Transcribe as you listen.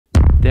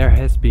There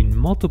has been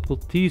multiple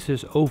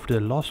teasers over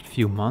the last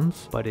few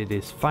months, but it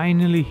is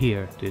finally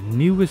here, the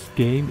newest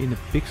game in the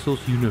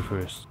Pixels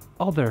universe,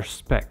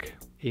 Otherspeck.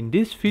 In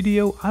this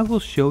video I will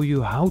show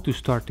you how to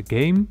start the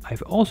game.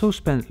 I've also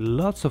spent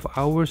lots of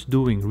hours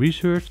doing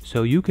research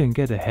so you can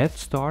get a head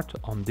start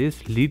on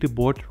this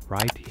leaderboard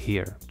right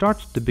here.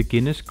 Start the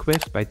beginner's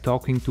quest by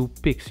talking to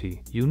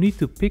Pixie. You need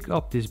to pick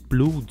up this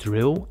blue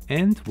drill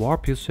and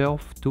warp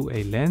yourself to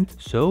a land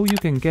so you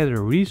can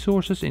gather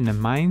resources in the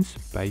mines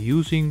by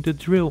using the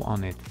drill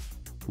on it.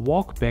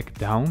 Walk back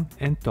down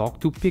and talk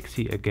to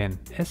Pixie again.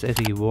 As a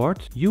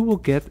reward, you will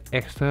get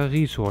extra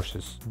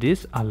resources.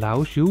 This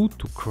allows you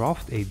to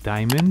craft a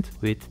diamond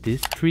with this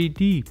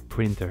 3D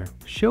printer.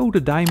 Show the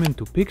diamond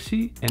to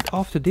Pixie and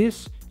after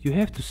this, you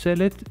have to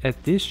sell it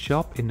at this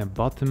shop in the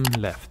bottom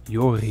left.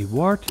 Your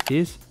reward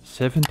is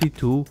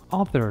 72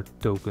 other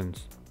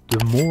tokens.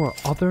 The more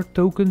other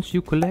tokens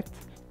you collect,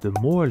 the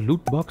more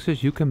loot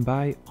boxes you can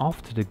buy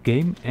after the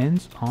game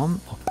ends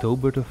on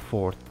October the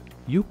 4th.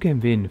 You can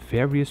win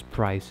various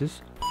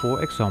prizes,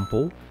 for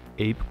example,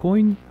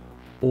 ApeCoin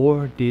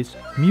or this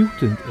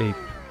mutant ape.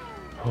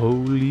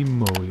 Holy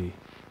moly.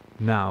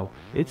 Now,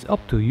 it's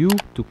up to you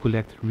to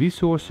collect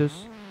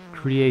resources,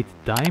 create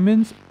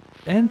diamonds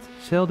and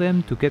sell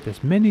them to get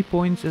as many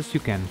points as you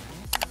can.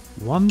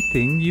 One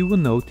thing you will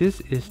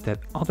notice is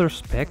that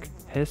Otherspeck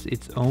has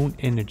its own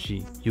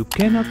energy. You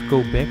cannot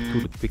go back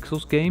to the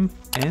Pixels game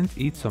and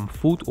eat some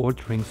food or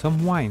drink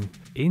some wine.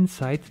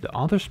 Inside the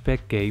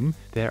Otherspeck game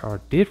there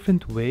are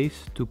different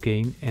ways to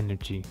gain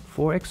energy.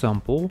 For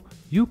example,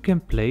 you can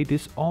play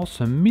this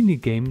awesome mini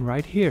game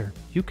right here.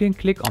 You can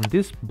click on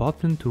this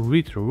button to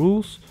read the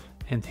rules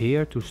and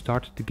here to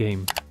start the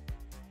game.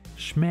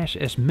 Smash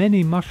as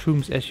many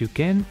mushrooms as you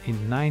can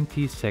in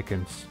 90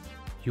 seconds.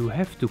 You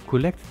have to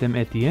collect them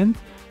at the end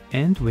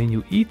and when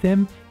you eat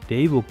them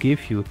they will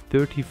give you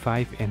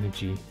 35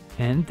 energy.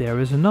 And there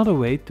is another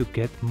way to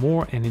get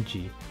more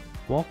energy.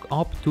 Walk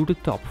up to the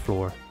top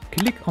floor.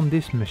 Click on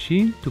this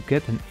machine to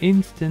get an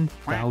instant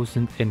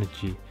 1000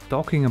 energy.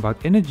 Talking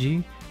about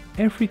energy,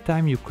 every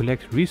time you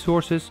collect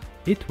resources,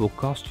 it will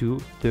cost you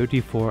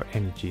 34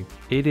 energy.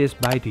 It is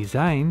by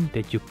design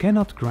that you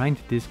cannot grind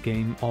this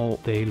game all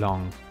day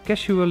long.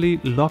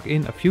 Casually log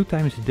in a few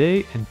times a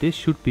day and this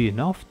should be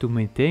enough to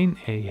maintain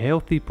a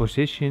healthy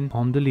position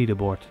on the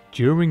leaderboard.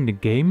 During the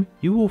game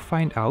you will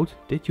find out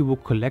that you will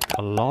collect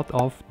a lot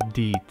of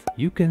deed.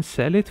 You can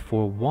sell it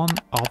for 1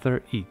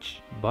 other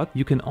each, but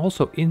you can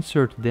also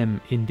insert them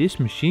in this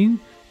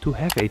machine to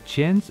have a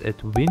chance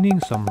at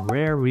winning some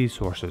rare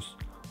resources.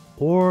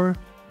 Or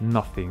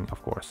nothing,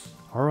 of course.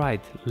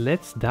 Alright,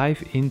 let's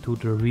dive into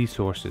the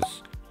resources.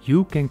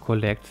 You can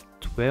collect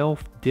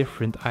 12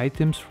 different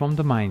items from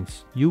the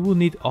mines. You will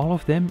need all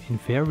of them in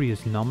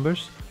various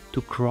numbers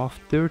to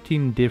craft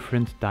 13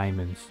 different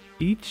diamonds.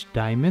 Each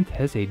diamond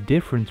has a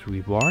different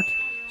reward,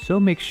 so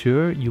make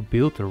sure you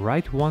build the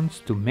right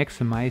ones to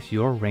maximize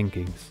your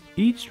rankings.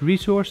 Each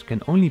resource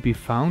can only be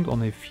found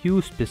on a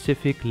few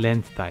specific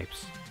land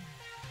types.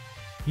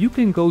 You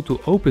can go to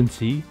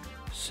OpenSea,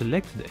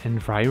 select the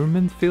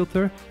environment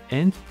filter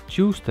and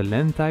choose the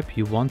land type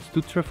you want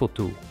to travel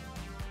to.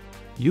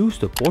 Use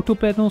the portal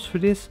panels for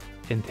this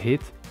and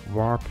hit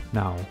warp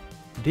now.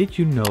 Did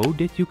you know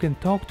that you can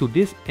talk to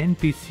this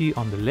NPC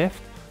on the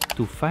left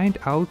to find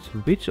out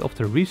which of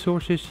the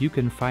resources you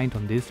can find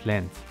on this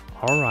land?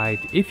 Alright,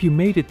 if you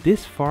made it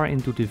this far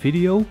into the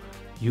video,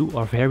 you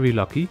are very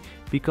lucky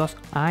because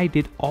I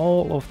did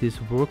all of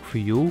this work for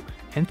you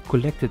and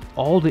collected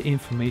all the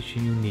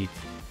information you need.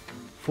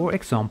 For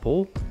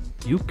example,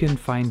 you can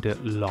find the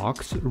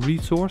logs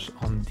resource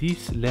on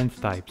these land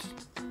types: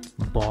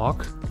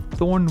 bog,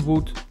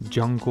 thornwood,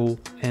 jungle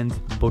and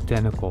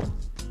botanical.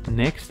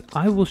 Next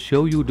I will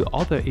show you the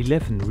other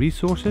 11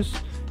 resources.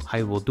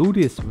 I will do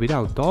this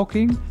without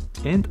talking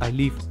and I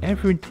leave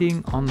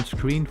everything on the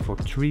screen for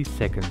 3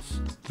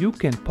 seconds. You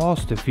can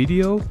pause the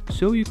video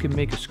so you can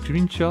make a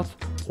screenshot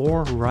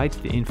or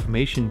write the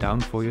information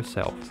down for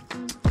yourself.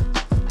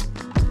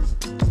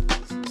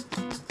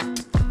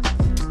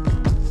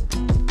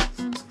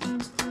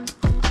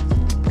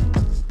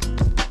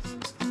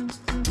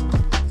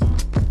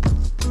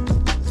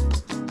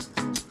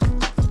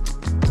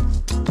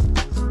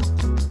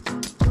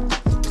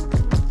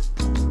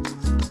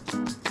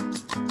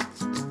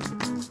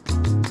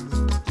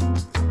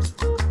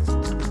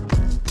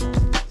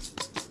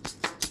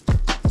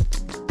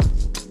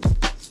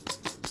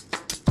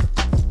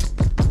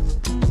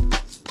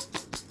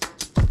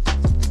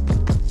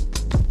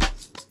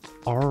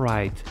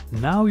 Alright,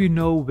 now you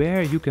know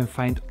where you can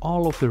find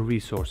all of the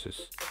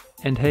resources.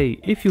 And hey,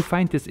 if you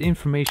find this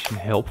information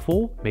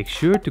helpful, make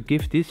sure to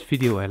give this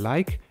video a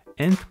like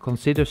and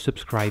consider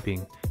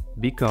subscribing,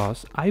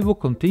 because I will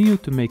continue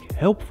to make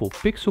helpful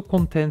pixel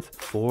content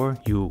for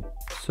you.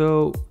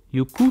 So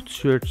you could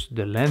search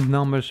the land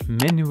numbers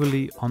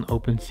manually on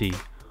OpenSea.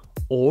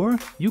 Or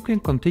you can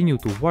continue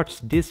to watch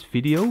this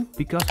video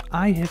because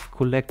I have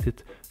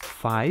collected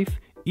 5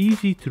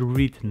 easy to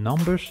read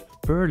numbers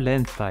per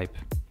land type.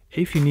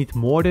 If you need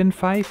more than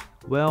 5,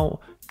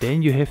 well,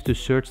 then you have to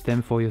search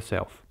them for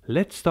yourself.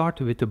 Let's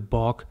start with the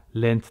bog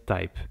land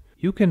type.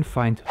 You can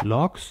find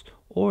logs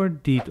or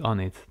deed on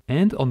it.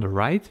 And on the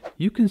right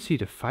you can see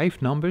the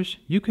 5 numbers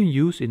you can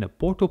use in the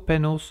portal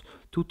panels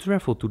to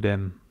travel to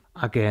them.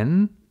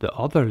 Again, the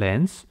other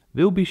lands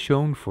will be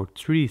shown for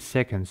 3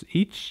 seconds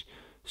each,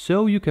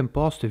 so you can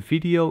pause the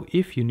video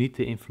if you need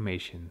the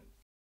information.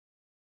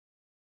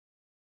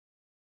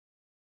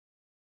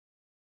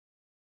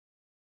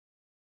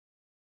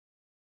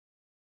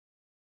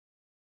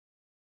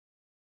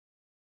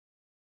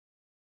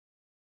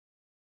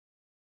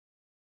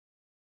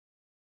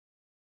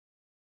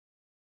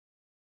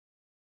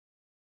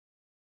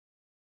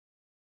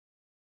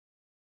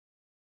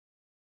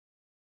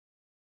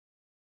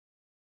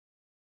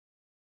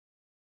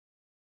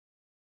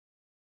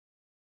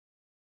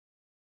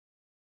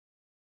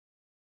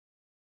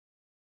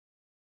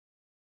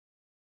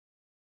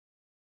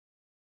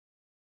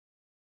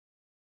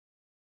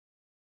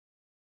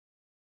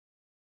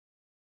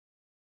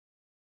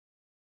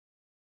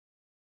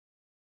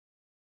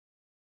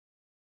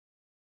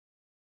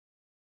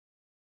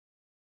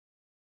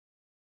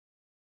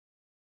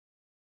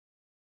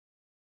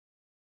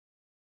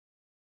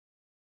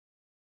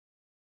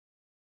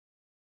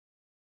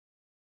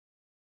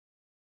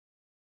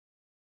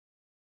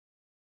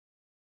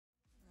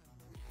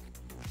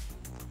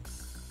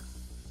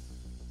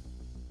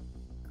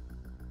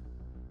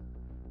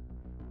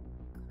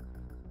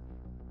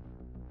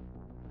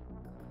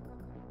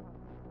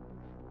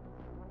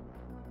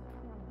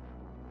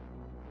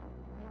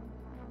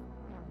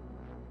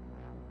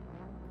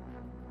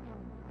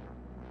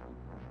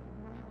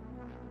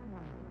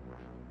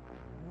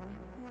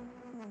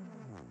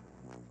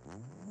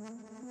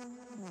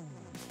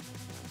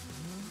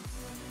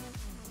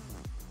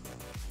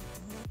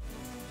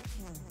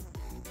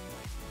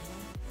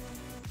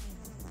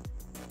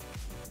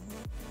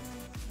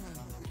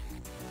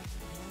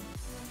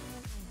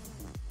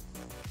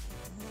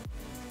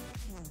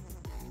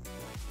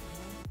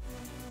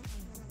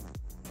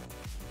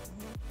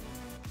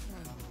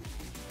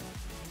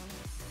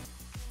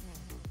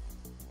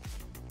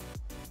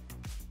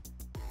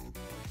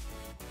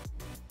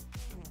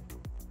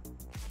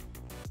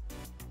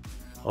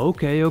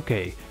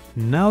 Okay,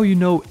 now you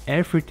know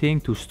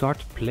everything to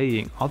start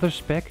playing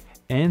Otherspeck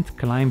and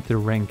climb the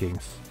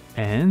rankings.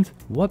 And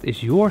what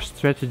is your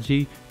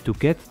strategy to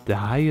get the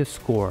highest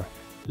score?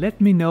 Let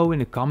me know in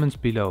the comments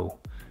below.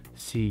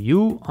 See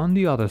you on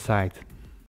the other side.